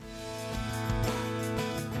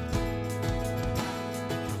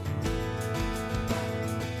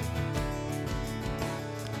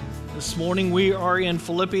This morning we are in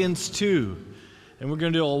Philippians 2, and we're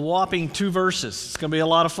going to do a whopping 2 verses. It's going to be a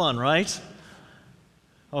lot of fun, right?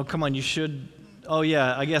 Oh, come on, you should. Oh,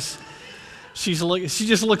 yeah, I guess she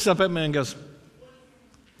just looks up at me and goes,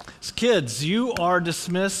 "Kids, you are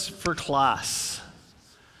dismissed for class."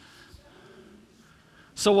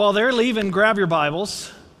 So while they're leaving, grab your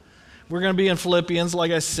Bibles. We're going to be in Philippians,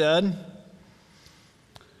 like I said.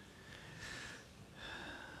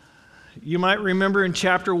 You might remember in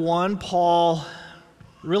chapter 1, Paul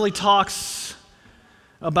really talks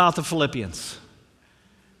about the Philippians.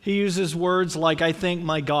 He uses words like, "I thank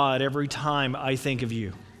my God every time I think of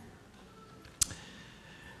you."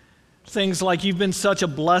 Things like, "You've been such a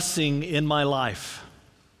blessing in my life."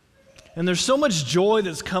 And there's so much joy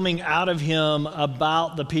that's coming out of him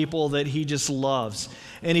about the people that he just loves.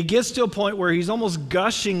 And he gets to a point where he's almost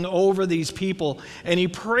gushing over these people, and he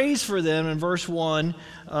prays for them in verse 1,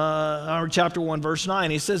 or chapter 1, verse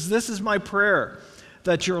 9. He says, "This is my prayer,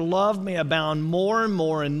 that your love may abound more and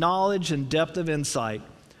more in knowledge and depth of insight,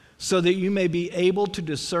 so that you may be able to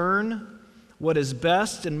discern what is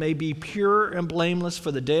best and may be pure and blameless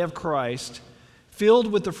for the day of Christ,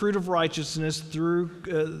 filled with the fruit of righteousness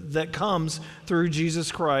that comes through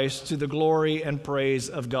Jesus Christ, to the glory and praise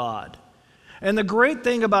of God." And the great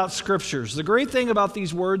thing about Scriptures, the great thing about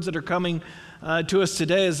these words that are coming to us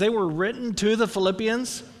today is they were written to the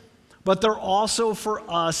Philippians, but they're also for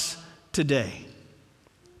us today.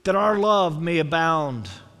 That our love may abound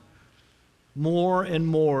more and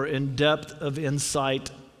more in depth of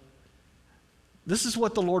insight. This is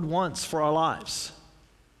what the Lord wants for our lives.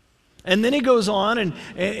 And then he goes on and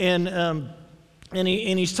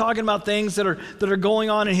he's talking about things that are going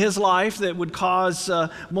on in his life that would cause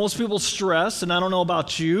most people stress. And I don't know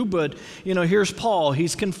about you, but here's Paul.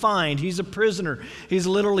 He's confined. He's a prisoner. He's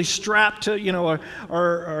literally strapped to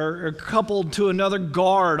or coupled to another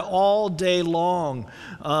guard all day long.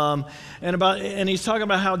 And he's talking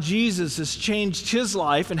about how Jesus has changed his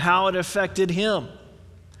life and how it affected him.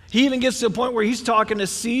 He even gets to a point where he's talking to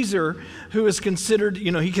Caesar, who is considered,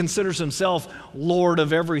 he considers himself Lord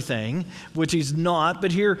of everything, which he's not.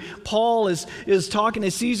 But here Paul is talking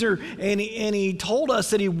to Caesar, and he told us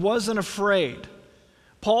that he wasn't afraid.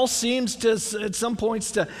 Paul seems to, at some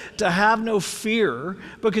points, to have no fear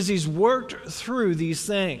because he's worked through these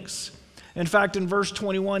things. In fact, in verse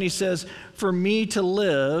 21, he says, "For me to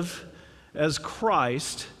live as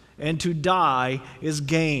Christ, and to die is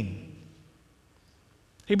gain."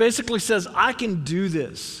 He basically says, I can do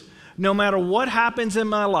this. No matter what happens in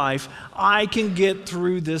my life, I can get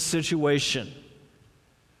through this situation.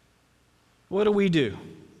 What do we do?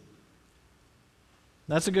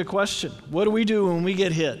 That's a good question. What do we do when we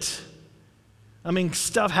get hit? I mean,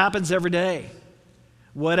 stuff happens every day.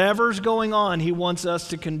 Whatever's going on, he wants us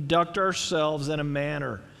to conduct ourselves in a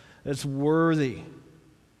manner that's worthy.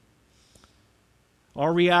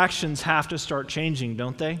 Our reactions have to start changing,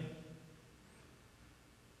 don't they?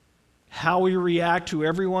 How we react to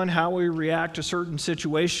everyone, how we react to certain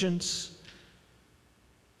situations.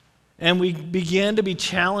 And we begin to be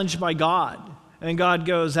challenged by God. And God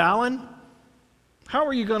goes, "Alan, how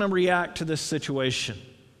are you going to react to this situation?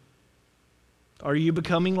 Are you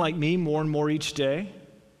becoming like me more and more each day?"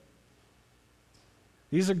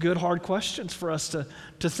 These are good, hard questions for us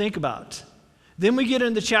to think about. Then we get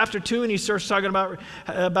into chapter 2, and he starts talking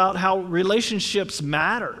about how relationships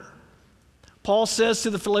matter. Paul says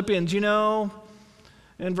to the Philippians, in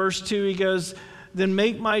verse 2, he goes, "Then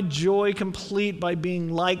make my joy complete by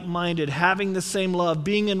being like-minded, having the same love,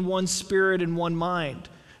 being in one spirit and one mind,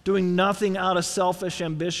 doing nothing out of selfish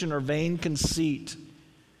ambition or vain conceit.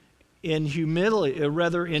 In humility,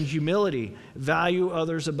 value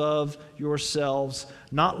others above yourselves,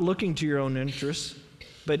 not looking to your own interests,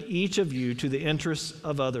 but each of you to the interests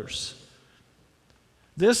of others."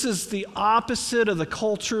 This is the opposite of the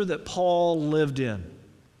culture that Paul lived in.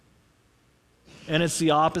 And it's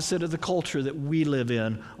the opposite of the culture that we live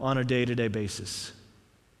in on a day-to-day basis.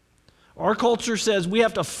 Our culture says we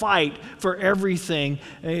have to fight for everything.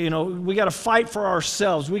 We got to fight for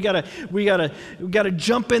ourselves. We got to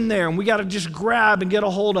jump in there, and we got to just grab and get a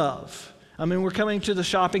hold of. I mean, we're coming to the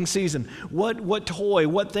shopping season. What toy,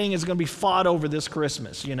 what thing is going to be fought over this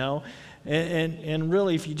Christmas, And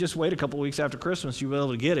really, if you just wait a couple weeks after Christmas, you'll be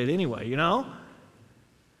able to get it anyway,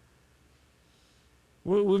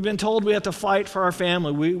 We've been told we have to fight for our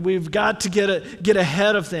family. We've got to get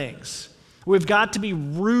ahead of things. We've got to be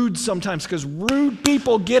rude sometimes because rude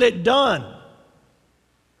people get it done.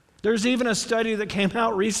 There's even a study that came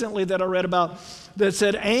out recently that I read about that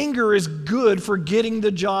said anger is good for getting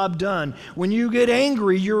the job done. When you get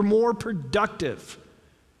angry, you're more productive.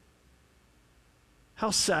 How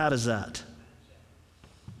sad is that?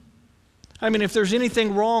 I mean, if there's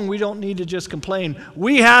anything wrong, we don't need to just complain.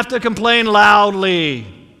 We have to complain loudly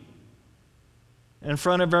in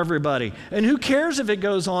front of everybody. And who cares if it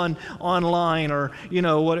goes on online or,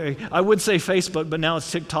 what I would say Facebook, but now it's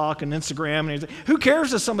TikTok and Instagram and everything. Who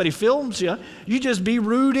cares if somebody films you? You just be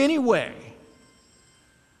rude anyway.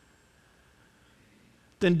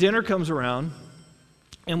 Then dinner comes around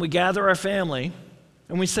and we gather our family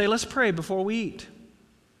and we say, let's pray before we eat.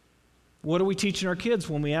 What are we teaching our kids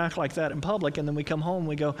when we act like that in public and then we come home and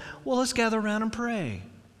we go, well, let's gather around and pray?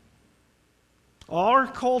 Our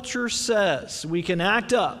culture says we can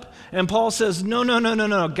act up. And Paul says,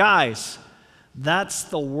 no, guys, that's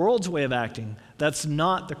the world's way of acting. That's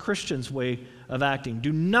not the Christian's way of acting.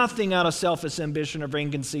 Do nothing out of selfish ambition or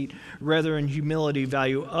vain conceit. Rather, in humility,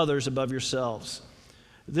 value others above yourselves.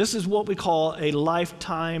 This is what we call a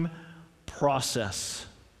lifetime process.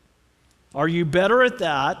 Are you better at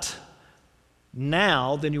that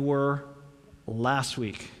now than you were last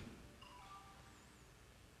week?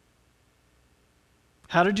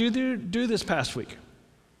 How did you do this past week?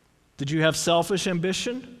 Did you have selfish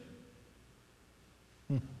ambition?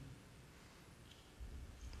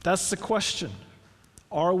 That's the question.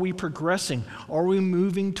 Are we progressing? Are we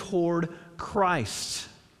moving toward Christ?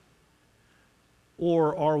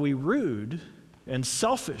 Or are we rude and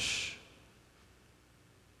selfish?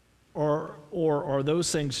 Or are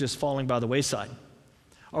those things just falling by the wayside?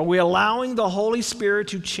 Are we allowing the Holy Spirit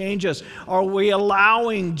to change us? Are we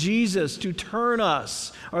allowing Jesus to turn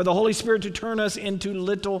us, or the Holy Spirit to turn us into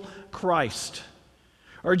little Christ?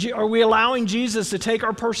 Are we allowing Jesus to take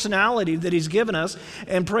our personality that He's given us,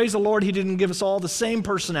 and praise the Lord, He didn't give us all the same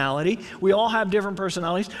personality. We all have different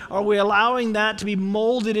personalities. Are we allowing that to be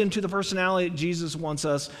molded into the personality that Jesus wants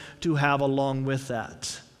us to have along with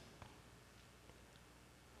that?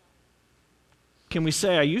 Can we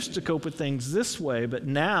say, I used to cope with things this way, but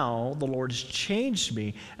now the Lord has changed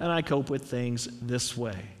me, and I cope with things this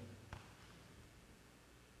way?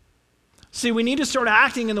 See, we need to start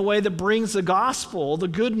acting in the way that brings the gospel, the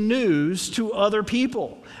good news, to other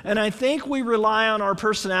people. And I think we rely on our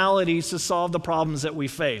personalities to solve the problems that we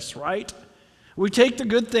face, right? We take the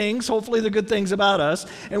good things, hopefully the good things about us,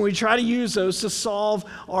 and we try to use those to solve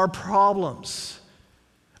our problems.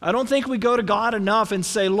 I don't think we go to God enough and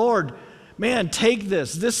say, Lord, man, take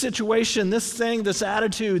this situation, this thing, this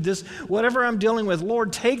attitude, this whatever I'm dealing with,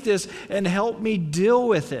 Lord, take this and help me deal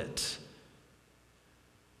with it.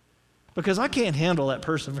 Because I can't handle that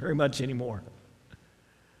person very much anymore.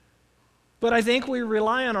 But I think we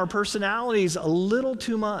rely on our personalities a little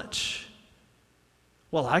too much.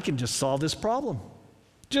 Well, I can just solve this problem.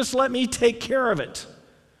 Just let me take care of it.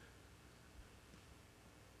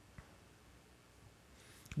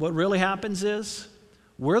 What really happens is,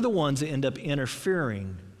 we're the ones that end up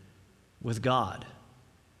interfering with God.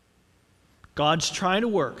 God's trying to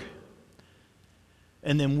work,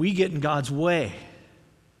 and then we get in God's way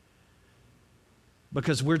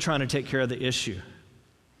because we're trying to take care of the issue.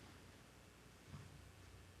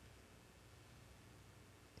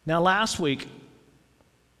 Now, last week,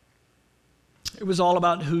 it was all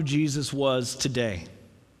about who Jesus was today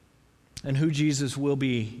and who Jesus will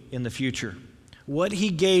be in the future. What He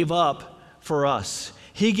gave up for us.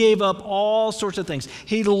 He gave up all sorts of things.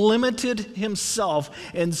 He limited Himself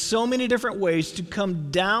in so many different ways to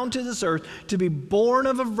come down to this earth, to be born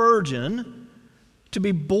of a virgin, to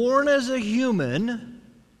be born as a human,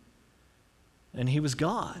 and He was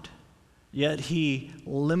God. Yet He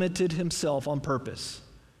limited Himself on purpose,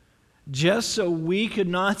 just so we could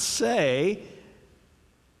not say,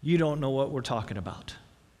 you don't know what we're talking about.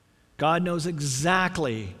 God knows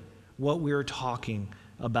exactly what we're talking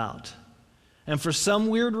about. And for some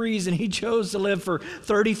weird reason, He chose to live for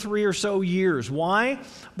 33 or so years. Why?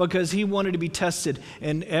 Because He wanted to be tested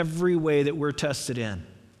in every way that we're tested in.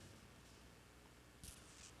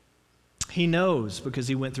 He knows because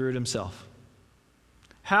He went through it Himself.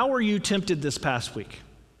 How were you tempted this past week?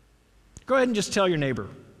 Go ahead and just tell your neighbor.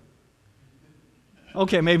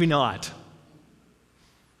 Okay, maybe not.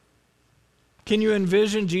 Can you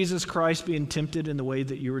envision Jesus Christ being tempted in the way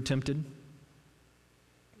that you were tempted?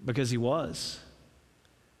 Because He was.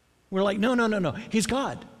 We're like, no, He's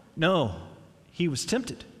God. No, He was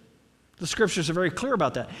tempted. The scriptures are very clear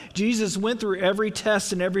about that. Jesus went through every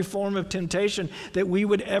test and every form of temptation that we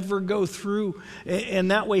would ever go through, and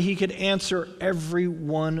that way He could answer every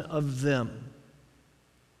one of them.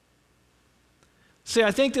 See, I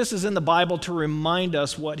think this is in the Bible to remind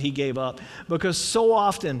us what He gave up, because so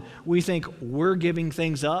often we think we're giving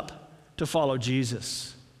things up to follow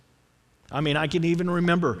Jesus. I mean, I can even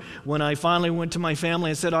remember when I finally went to my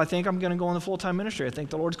family and said, I think I'm going to go in the full-time ministry. I think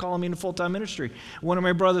the Lord's calling me into full-time ministry. One of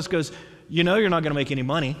my brothers goes, you know you're not going to make any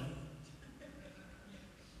money.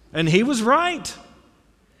 And he was right.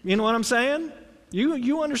 You know what I'm saying?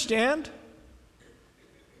 You understand?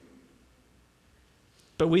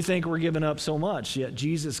 But we think we're giving up so much, yet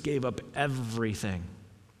Jesus gave up everything.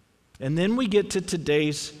 And then we get to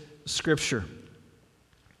today's scripture.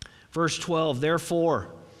 Verse 12, therefore,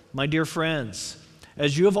 my dear friends,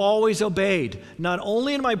 as you have always obeyed, not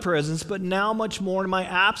only in my presence, but now much more in my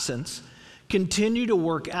absence, continue to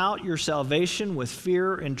work out your salvation with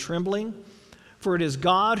fear and trembling, for it is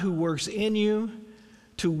God who works in you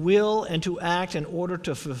to will and to act in order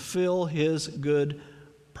to fulfill his good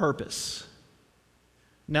purpose.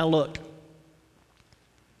 Now look,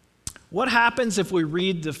 what happens if we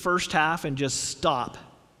read the first half and just stop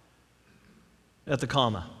at the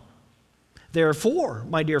comma? Therefore,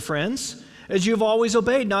 my dear friends, as you have always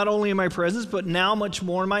obeyed, not only in my presence, but now much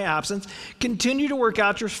more in my absence, continue to work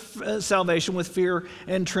out your salvation with fear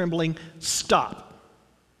and trembling. Stop.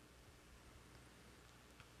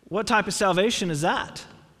 What type of salvation is that?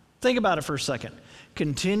 Think about it for a second.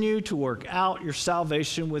 Continue to work out your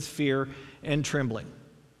salvation with fear and trembling.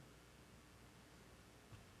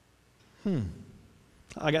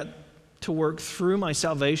 I got to work through my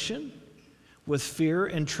salvation with fear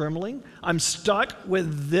and trembling. I'm stuck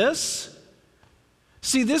with this.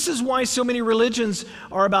 See, this is why so many religions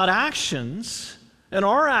are about actions and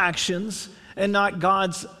our actions and not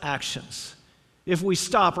God's actions. If we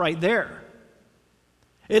stop right there,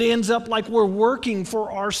 it ends up like we're working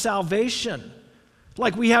for our salvation.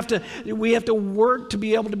 Like we have to work to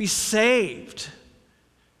be able to be saved.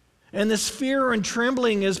 And this fear and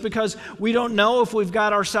trembling is because we don't know if we've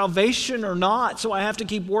got our salvation or not. So I have to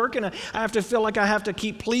keep working. I have to feel like I have to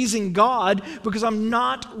keep pleasing God because I'm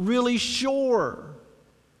not really sure.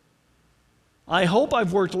 I hope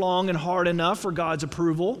I've worked long and hard enough for God's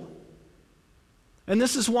approval. And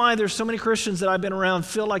this is why there's so many Christians that I've been around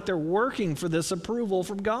feel like they're working for this approval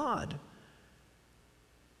from God.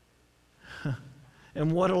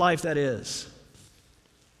 And what a life that is.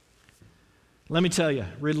 Let me tell you,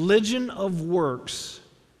 religion of works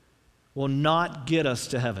will not get us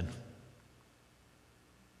to heaven.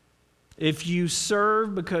 If you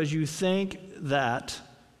serve because you think that,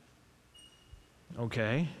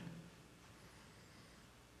 okay,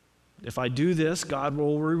 if I do this, God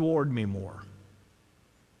will reward me more.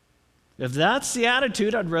 If that's the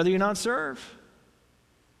attitude, I'd rather you not serve.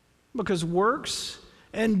 Because works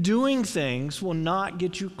and doing things will not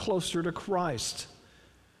get you closer to Christ.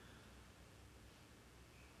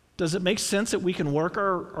 Does it make sense that we can work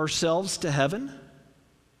ourselves to heaven?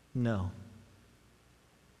 No.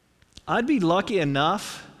 I'd be lucky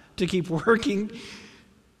enough to keep working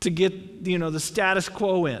to get, the status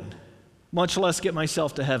quo in, much less get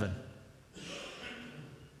myself to heaven.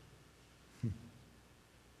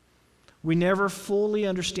 We never fully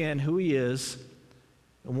understand who he is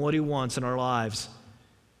and what he wants in our lives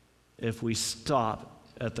if we stop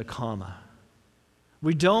at the comma.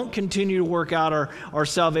 We don't continue to work out our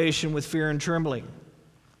salvation with fear and trembling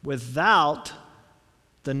without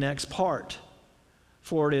the next part.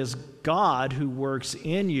 For it is God who works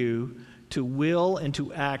in you to will and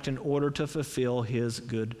to act in order to fulfill his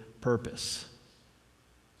good purpose.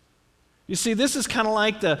 You see, this is kind of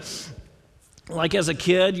like as a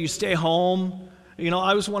kid, you stay home.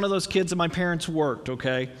 I was one of those kids that my parents worked,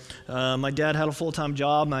 okay? My dad had a full-time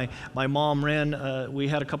job. My mom we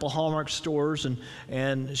had a couple Hallmark stores,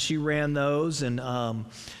 and she ran those. And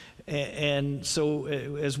so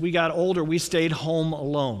as we got older, we stayed home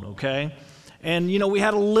alone, okay? And, we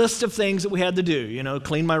had a list of things that we had to do,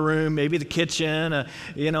 clean my room, maybe the kitchen,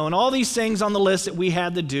 and all these things on the list that we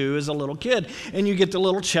had to do as a little kid. And you get the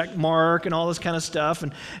little check mark and all this kind of stuff.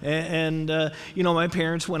 And my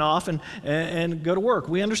parents went off and go to work.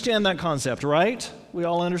 We understand that concept, right? We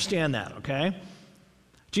all understand that, okay?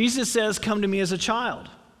 Jesus says, come to me as a child.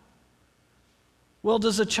 Well,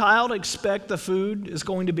 does a child expect the food is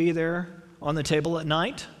going to be there on the table at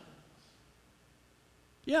night?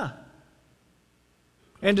 Yeah.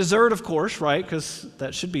 And dessert, of course, right? Because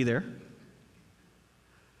that should be there.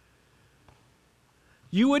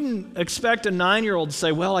 You wouldn't expect a 9-year-old to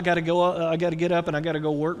say, well, I got to get up and I got to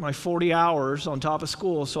go work my 40 hours on top of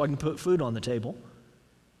school so I can put food on the table.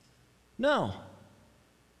 No.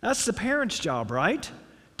 That's the parent's job, right?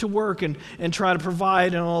 To work and try to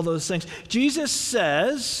provide and all those things. Jesus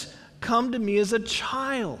says, come to me as a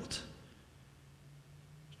child.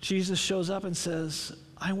 Jesus shows up and says,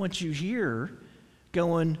 I want you here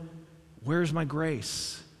going, where's my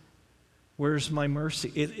grace? Where's my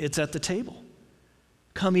mercy? It's at the table.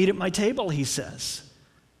 Come eat at my table, he says.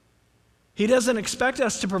 He doesn't expect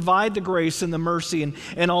us to provide the grace and the mercy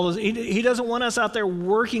and all those. He doesn't want us out there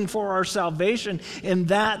working for our salvation in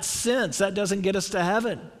that sense. That doesn't get us to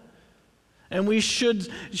heaven. And we should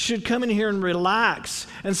come in here and relax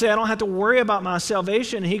and say, I don't have to worry about my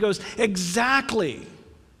salvation. And he goes, exactly.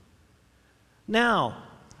 Now,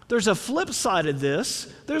 there's a flip side of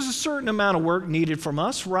this. There's a certain amount of work needed from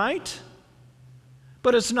us, right?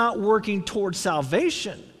 But it's not working towards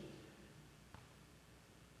salvation.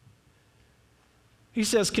 He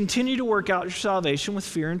says, continue to work out your salvation with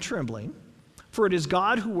fear and trembling, for it is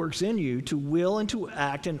God who works in you to will and to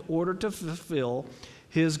act in order to fulfill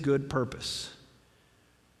his good purpose.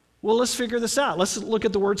 Well, let's figure this out. Let's look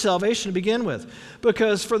at the word salvation to begin with.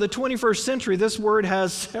 Because for the 21st century, this word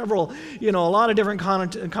has several, a lot of different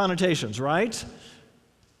connotations, right?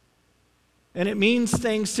 And it means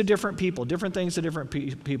things to different people, different things to different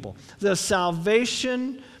people. The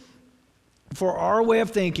salvation, for our way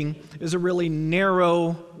of thinking, is a really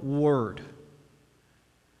narrow word.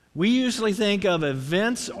 We usually think of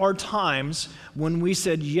events or times when we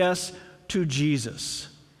said yes to Jesus.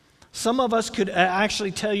 Some of us could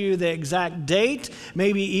actually tell you the exact date,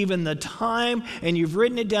 maybe even the time, and you've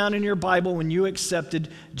written it down in your Bible when you accepted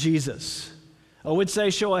Jesus. I would say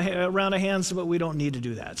show a round of hands, but we don't need to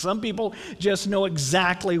do that. Some people just know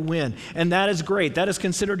exactly when, and that is great. That is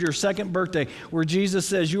considered your second birthday, where Jesus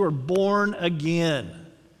says you are born again.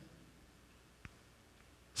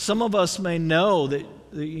 Some of us may know that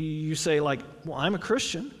you say, well, I'm a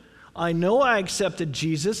Christian. I know I accepted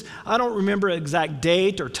Jesus. I don't remember an exact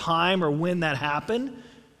date or time or when that happened.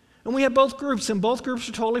 And we have both groups, and both groups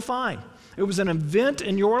are totally fine. It was an event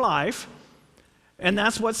in your life. And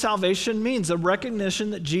that's what salvation means, a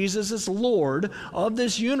recognition that Jesus is Lord of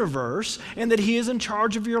this universe and that he is in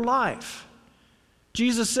charge of your life.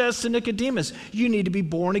 Jesus says to Nicodemus, you need to be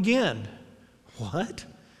born again. What?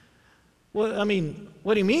 Well,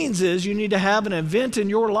 what he means is you need to have an event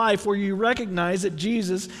in your life where you recognize that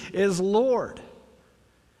Jesus is Lord.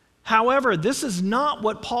 However, this is not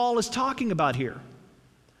what Paul is talking about here.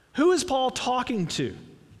 Who is Paul talking to?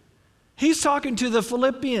 He's talking to the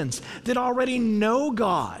Philippians that already know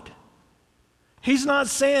God. He's not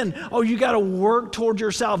saying, you got to work toward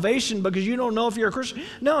your salvation because you don't know if you're a Christian.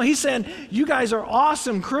 No, he's saying, you guys are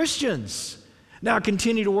awesome Christians. Now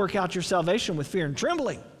continue to work out your salvation with fear and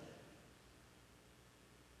trembling.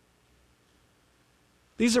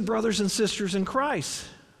 These are brothers and sisters in Christ.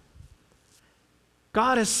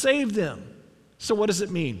 God has saved them. So what does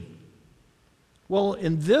it mean? Well,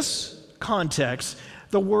 in this context,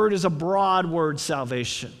 the word is a broad word,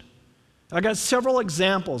 salvation. I got several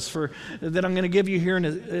examples that I'm going to give you here in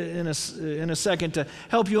a second to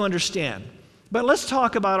help you understand. But let's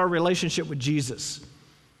talk about our relationship with Jesus.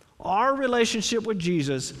 Our relationship with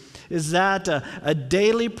Jesus is that a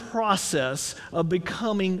daily process of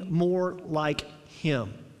becoming more like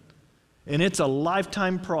him. And it's a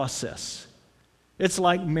lifetime process. It's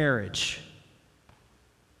like marriage.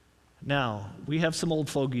 Now, we have some old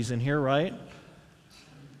fogies in here, right?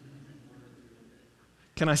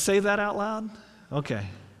 Can I say that out loud? Okay.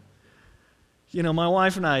 My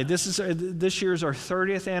wife and I, this year is our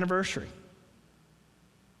 30th anniversary.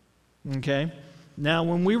 Okay? Now,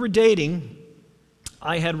 when we were dating,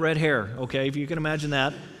 I had red hair, okay, if you can imagine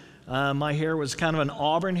that. My hair was kind of an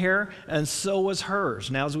auburn hair, and so was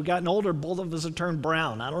hers. Now, as we've gotten older, both of us have turned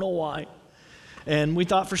brown. I don't know why. And we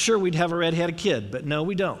thought for sure we'd have a red-headed kid, but no,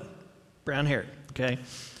 we don't. Brown hair, okay?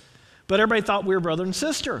 But everybody thought we were brother and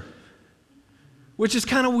sister, which is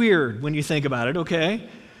kind of weird when you think about it, okay?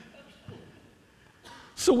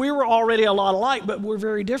 So we were already a lot alike, but we're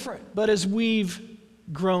very different. But as we've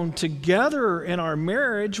grown together in our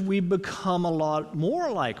marriage, we've become a lot more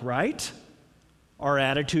alike, right? Our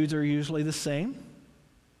attitudes are usually the same.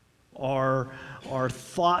 Our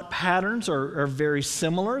thought patterns are very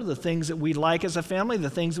similar. The things that we like as a family, the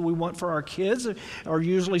things that we want for our kids are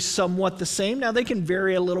usually somewhat the same. Now, they can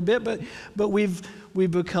vary a little bit, but we've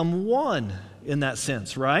become one in that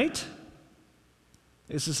sense, right?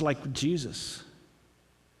 This is like with Jesus.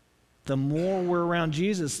 The more we're around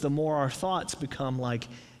Jesus, the more our thoughts become like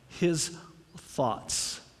his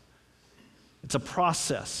thoughts. It's a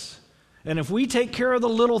process. And if we take care of the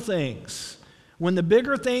little things, when the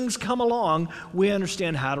bigger things come along, we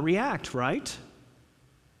understand how to react, right?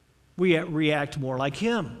 We react more like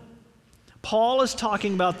him. Paul is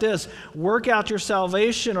talking about this. Work out your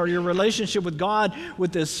salvation or your relationship with God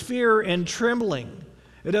with this fear and trembling.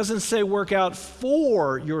 It doesn't say work out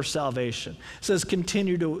for your salvation. It says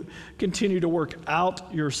continue to work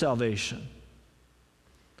out your salvation.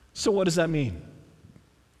 So what does that mean?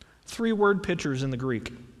 3-word pictures in the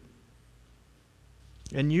Greek.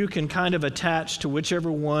 And you can kind of attach to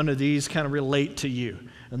whichever one of these kind of relate to you.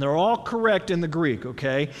 And they're all correct in the Greek,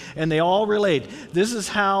 okay? And they all relate. This is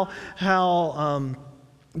how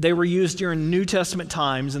they were used during New Testament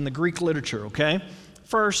times in the Greek literature, okay?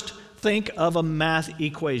 First, think of a math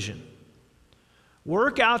equation.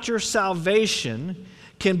 Work out your salvation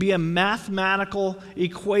can be a mathematical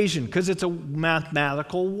equation because it's a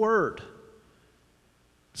mathematical word.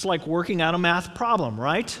 It's like working out a math problem,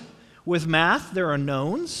 right? With math, there are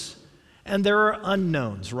knowns and there are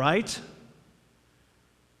unknowns, right?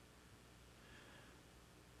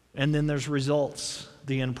 And then there's results,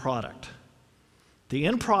 the end product. The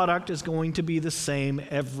end product is going to be the same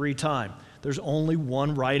every time. There's only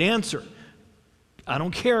one right answer. I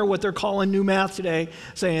don't care what they're calling new math today,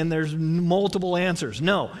 saying there's multiple answers.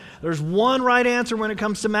 No, there's one right answer when it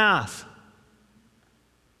comes to math.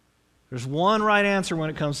 There's one right answer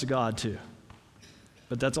when it comes to God, too.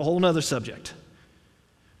 But that's a whole other subject.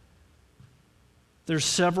 There's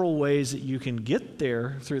several ways that you can get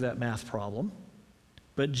there through that math problem,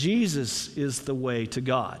 but Jesus is the way to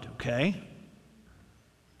God, okay?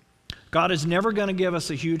 God is never going to give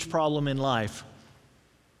us a huge problem in life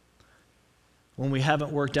when we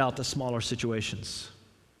haven't worked out the smaller situations.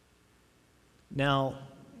 Now,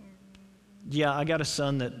 yeah, I got a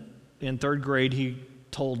son that in 3rd grade, he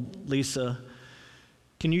told Lisa,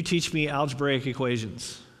 "Can you teach me algebraic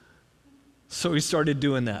equations?" So he started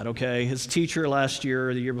doing that, okay? His teacher last year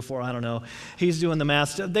or the year before, I don't know, he's doing the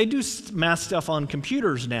math stuff. They do math stuff on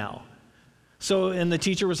computers now. So, and the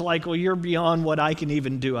teacher was like, "Well, you're beyond what I can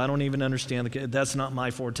even do. I don't even understand. That's not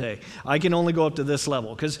my forte. I can only go up to this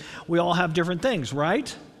level," because we all have different things,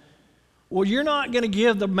 right? Well, you're not going to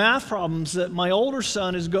give the math problems that my older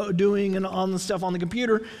son is doing on the stuff on the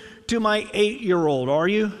computer to my 8-year-old, are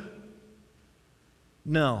you?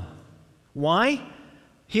 No. Why?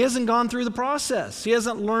 He hasn't gone through the process. He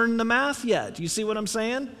hasn't learned the math yet. You see what I'm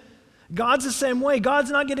saying? God's the same way.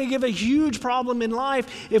 God's not going to give a huge problem in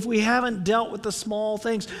life if we haven't dealt with the small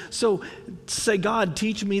things. So say, "God,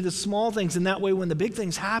 teach me the small things," and that way when the big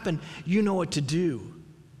things happen, you know what to do.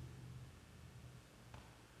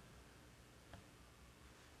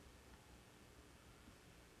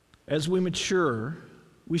 As we mature,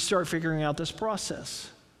 we start figuring out this process.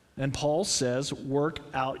 And Paul says, work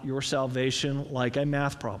out your salvation like a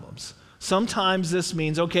math problems. Sometimes this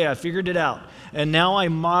means, okay, I figured it out, and now I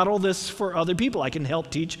model this for other people. I can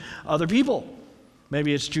help teach other people.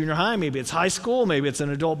 Maybe it's junior high, maybe it's high school, maybe it's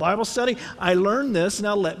an adult Bible study. I learned this,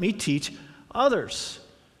 now let me teach others.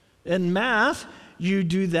 In math, you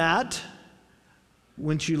do that.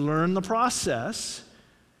 Once you learn the process,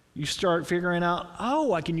 you start figuring out,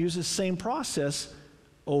 oh, I can use the same process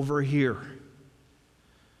over here.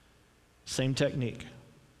 Same technique.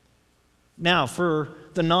 Now, for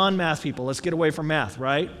the non-math people, let's get away from math,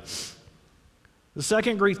 right? The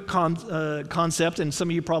second Greek concept, and some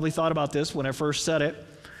of you probably thought about this when I first said it,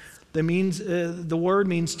 the word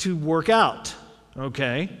means to work out,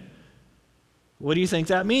 okay? What do you think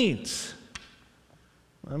that means?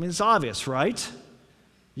 I mean, it's obvious, right?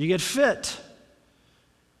 You get fit.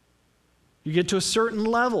 You get to a certain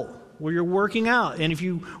level where you're working out. And if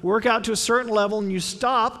you work out to a certain level and you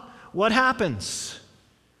stop, what happens?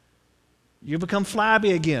 You become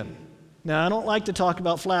flabby again. Now, I don't like to talk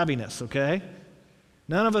about flabbiness, okay?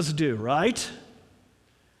 None of us do, right?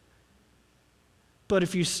 But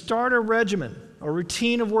if you start a regimen, a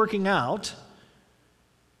routine of working out,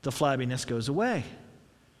 the flabbiness goes away.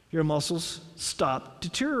 Your muscles stop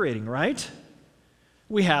deteriorating, right?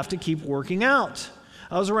 We have to keep working out.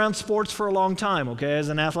 I was around sports for a long time, okay, as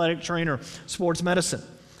an athletic trainer, sports medicine.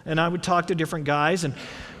 And I would talk to different guys, and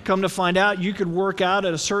come to find out you could work out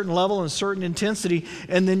at a certain level and a certain intensity,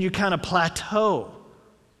 and then you kind of plateau.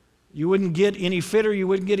 You wouldn't get any fitter, you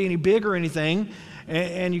wouldn't get any big or anything,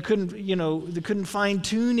 and you couldn't, they couldn't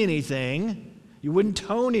fine-tune anything. You wouldn't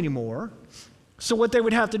tone anymore. So what they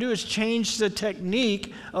would have to do is change the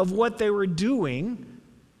technique of what they were doing,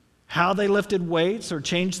 how they lifted weights, or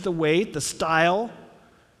change the weight, the style,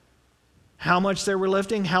 how much they were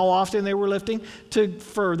lifting, how often they were lifting, to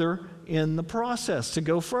further in the process, to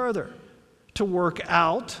go further, to work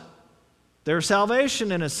out their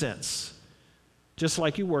salvation in a sense, just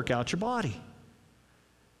like you work out your body.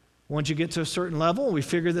 Once you get to a certain level and we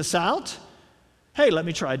figure this out, hey, let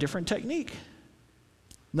me try a different technique.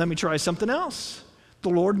 Let me try something else. The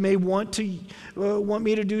Lord may want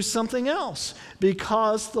me to do something else,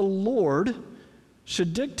 because the Lord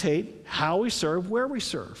should dictate how we serve, where we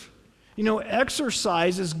serve.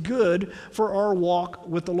 Exercise is good for our walk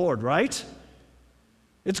with the Lord, right?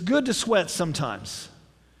 It's good to sweat sometimes.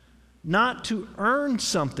 Not to earn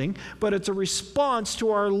something, but it's a response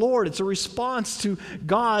to our Lord. It's a response to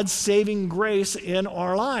God's saving grace in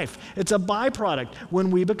our life. It's a byproduct when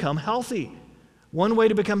we become healthy. One way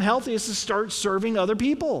to become healthy is to start serving other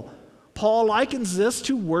people. Paul likens this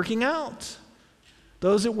to working out.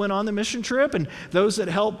 Those that went on the mission trip and those that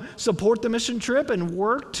helped support the mission trip and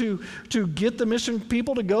worked to get the mission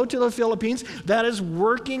people to go to the Philippines, that is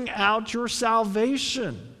working out your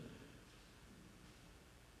salvation.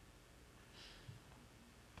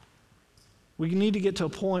 We need to get to a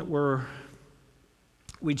point where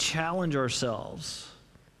we challenge ourselves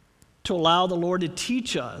to allow the Lord to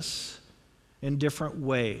teach us in different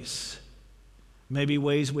ways. Maybe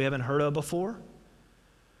ways we haven't heard of before,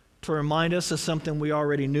 to remind us of something we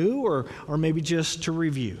already knew, or maybe just to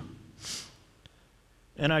review.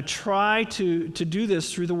 And I try to do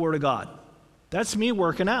this through the Word of God. That's me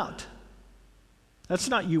working out. That's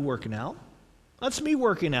not you working out. That's me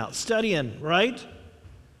working out, studying, right?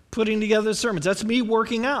 Putting together sermons. That's me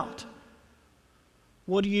working out.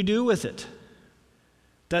 What do you do with it?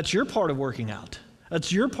 That's your part of working out.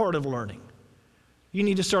 That's your part of learning. You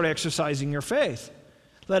need to start exercising your faith.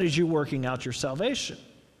 That is you working out your salvation.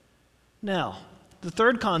 Now, the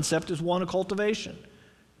third concept is one of cultivation.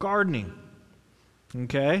 Gardening.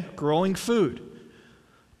 Okay? Growing food.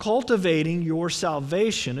 Cultivating your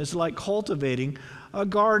salvation is like cultivating a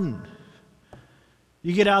garden.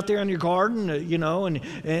 You get out there in your garden,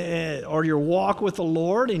 or your walk with the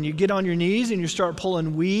Lord, and you get on your knees and you start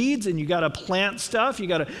pulling weeds, and you got to plant stuff. You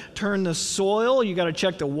got to turn the soil. You got to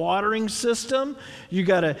check the watering system. You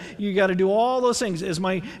got to do all those things. Is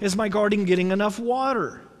my garden getting enough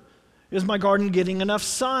water? Is my garden getting enough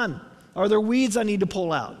sun? Are there weeds I need to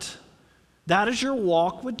pull out? That is your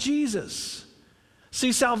walk with Jesus.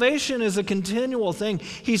 See, salvation is a continual thing.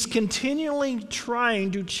 He's continually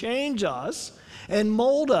trying to change us and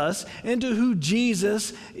mold us into who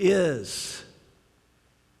Jesus is.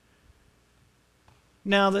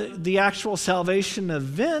 Now, the actual salvation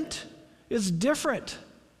event is different.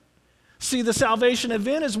 See, the salvation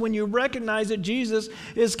event is when you recognize that Jesus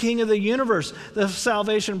is King of the universe. The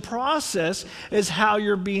salvation process is how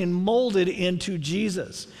you're being molded into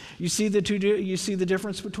Jesus. You see the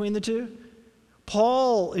difference between the two?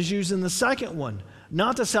 Paul is using the second one,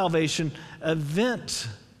 not the salvation event.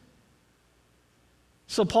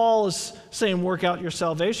 So Paul is saying work out your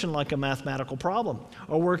salvation like a mathematical problem,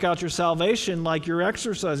 or work out your salvation like you're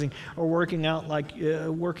exercising, or working out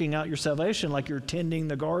your salvation like you're tending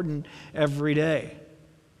the garden every day.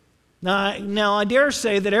 Now I dare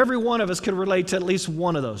say that every one of us could relate to at least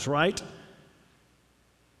one of those, right?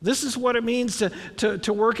 This is what it means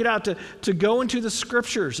to work it out, to go into the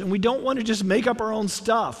Scriptures. And we don't want to just make up our own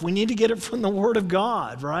stuff. We need to get it from the Word of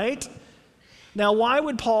God, right? Now, why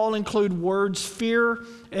would Paul include words fear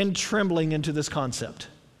and trembling into this concept?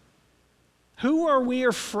 Who are we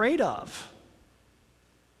afraid of?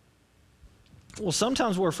 Well,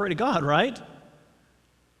 sometimes we're afraid of God, right?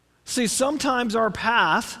 See, sometimes our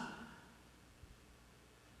path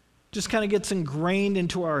just kind of gets ingrained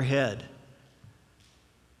into our head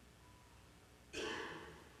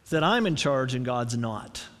that I'm in charge and God's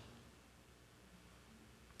not.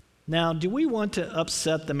 Now, do we want to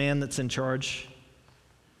upset the man that's in charge?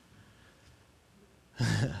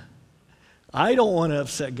 I don't want to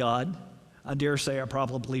upset God. I dare say I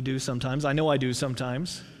probably do sometimes. I know I do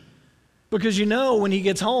sometimes. Because when he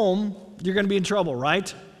gets home, you're going to be in trouble,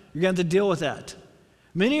 right? You're going to have to deal with that.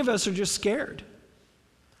 Many of us are just scared.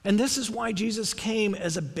 And this is why Jesus came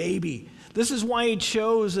as a baby. This is why he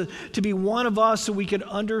chose to be one of us so we could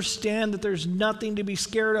understand that there's nothing to be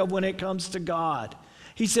scared of when it comes to God.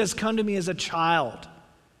 He says, come to me as a child.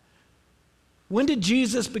 When did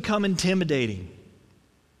Jesus become intimidating?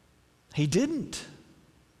 He didn't.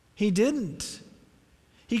 He didn't.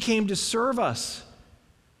 He came to serve us.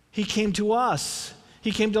 He came to us.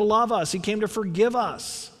 He came to love us. He came to forgive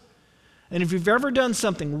us. And if you've ever done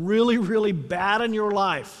something really, really bad in your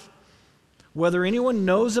life, whether anyone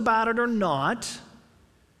knows about it or not,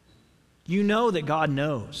 you know that God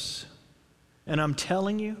knows. And I'm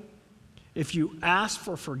telling you, if you ask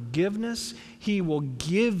for forgiveness, he will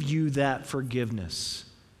give you that forgiveness.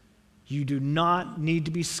 You do not need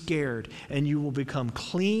to be scared, and you will become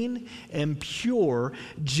clean and pure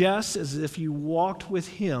just as if you walked with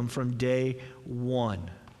him from day one.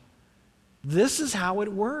 This is how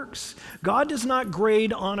it works. God does not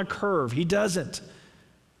grade on a curve. He doesn't.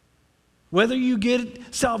 Whether you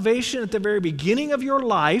get salvation at the very beginning of your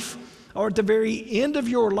life or at the very end of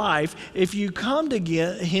your life, if you come to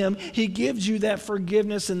him, he gives you that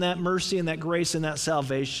forgiveness and that mercy and that grace and that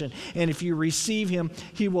salvation. And if you receive him,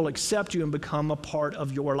 he will accept you and become a part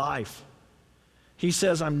of your life. He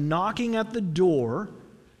says, I'm knocking at the door.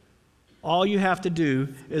 All you have to do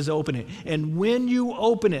is open it. And when you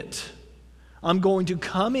open it, I'm going to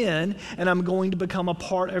come in and I'm going to become a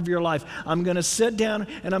part of your life. I'm going to sit down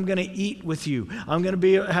and I'm going to eat with you. I'm going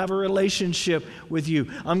to have a relationship with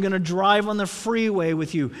you. I'm going to drive on the freeway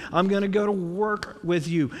with you. I'm going to go to work with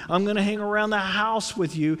you. I'm going to hang around the house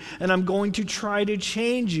with you, and I'm going to try to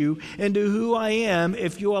change you into who I am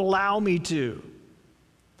if you allow me to.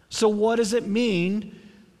 So what does it mean,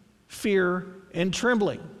 fear and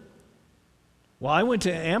trembling? Well, I went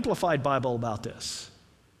to Amplified Bible about this.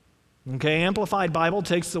 Okay, Amplified Bible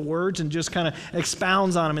takes the words and just kind of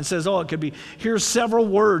expounds on them and says, it could be, here's several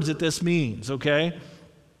words that this means, okay?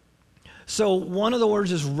 So one of the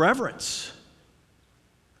words is reverence,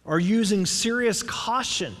 or using serious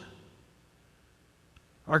caution,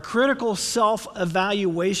 or critical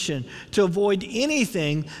self-evaluation to avoid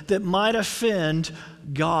anything that might offend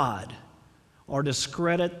God or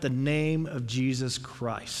discredit the name of Jesus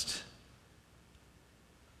Christ.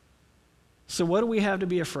 So what do we have to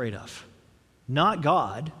be afraid of? Not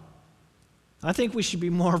God. I think we should be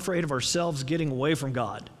more afraid of ourselves getting away from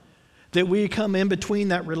God, that we come in between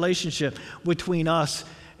that relationship between us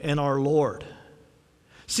and our Lord.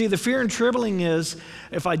 See, the fear and trembling is,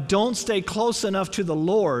 if I don't stay close enough to the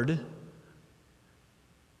Lord,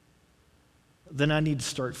 then I need to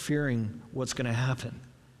start fearing what's going to happen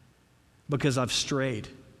because I've strayed,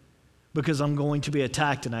 because I'm going to be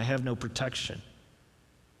attacked and I have no protection,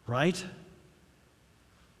 right?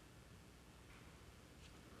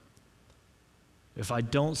 If I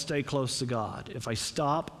don't stay close to God, if I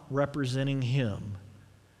stop representing him,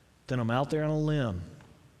 then I'm out there on a limb,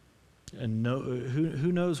 and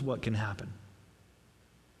who knows what can happen.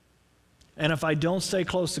 And if I don't stay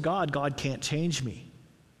close to God, God can't change me.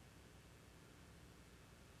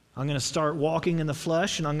 I'm going to start walking in the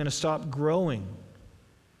flesh, and I'm going to stop growing.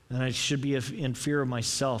 And I should be in fear of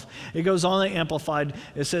myself. It goes on in Amplified.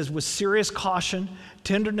 It says, with serious caution,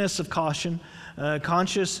 tenderness of caution,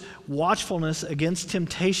 conscious watchfulness against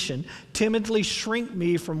temptation, timidly shrink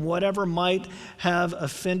me from whatever might have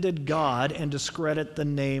offended God and discredit the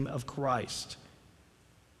name of Christ.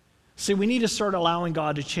 See, we need to start allowing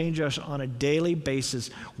God to change us on a daily basis,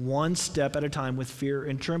 one step at a time, with fear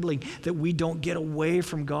and trembling, that we don't get away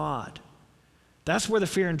from God. That's where the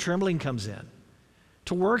fear and trembling comes in.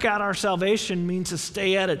 To work out our salvation means to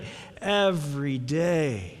stay at it every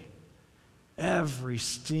day, every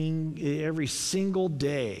single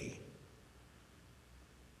day.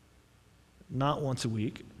 Not once a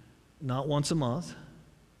week, not once a month,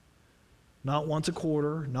 not once a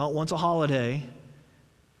quarter, not once a holiday,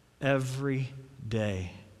 every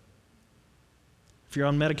day. If you're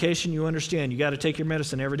on medication, you understand you got to take your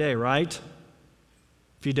medicine every day, right?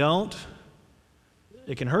 If you don't,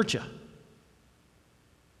 it can hurt you.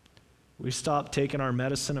 We stop taking our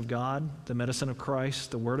medicine of God, the medicine of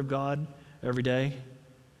Christ, the Word of God, every day.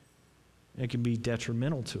 It can be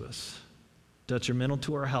detrimental to us, detrimental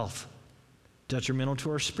to our health, detrimental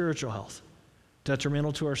to our spiritual health,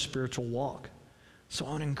 detrimental to our spiritual walk. So I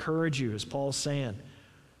want to encourage you, as Paul's saying,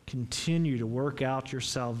 continue to work out your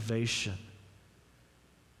salvation.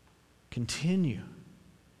 Continue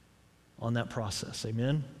on that process.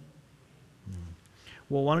 Amen?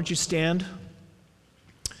 Well, why don't you stand?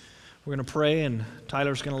 We're going to pray, and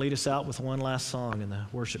Tyler's going to lead us out with one last song in the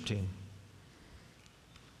worship team.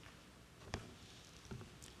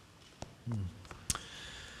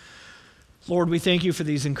 Lord, we thank you for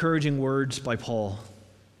these encouraging words by Paul.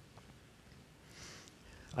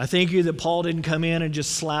 I thank you that Paul didn't come in and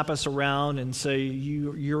just slap us around and say,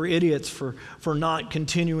 you're idiots for not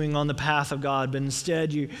continuing on the path of God, but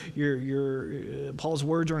instead Paul's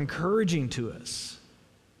words are encouraging to us.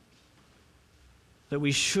 That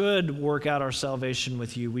we should work out our salvation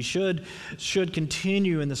with you. We should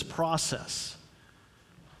continue in this process.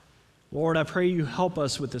 Lord, I pray you help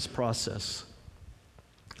us with this process.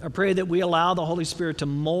 I pray that we allow the Holy Spirit to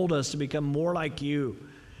mold us to become more like you.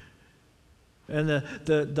 And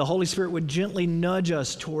the Holy Spirit would gently nudge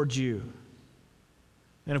us towards you.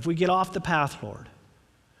 And if we get off the path, Lord,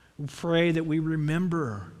 we pray that we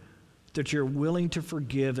remember that you're willing to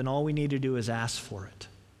forgive, and all we need to do is ask for it.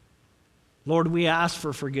 Lord, we ask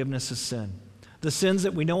for forgiveness of sin, the sins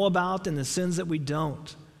that we know about and the sins that we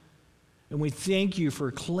don't. And we thank you for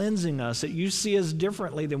cleansing us, that you see us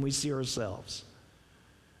differently than we see ourselves.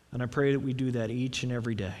 And I pray that we do that each and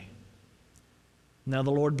every day. Now the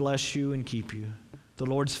Lord bless you and keep you. the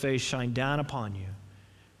Lord's face shine down upon you,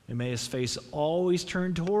 and may his face always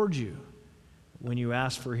turn toward you when you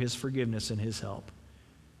ask for his forgiveness and his help.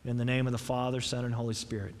 In the name of the Father, Son, and Holy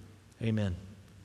Spirit, amen.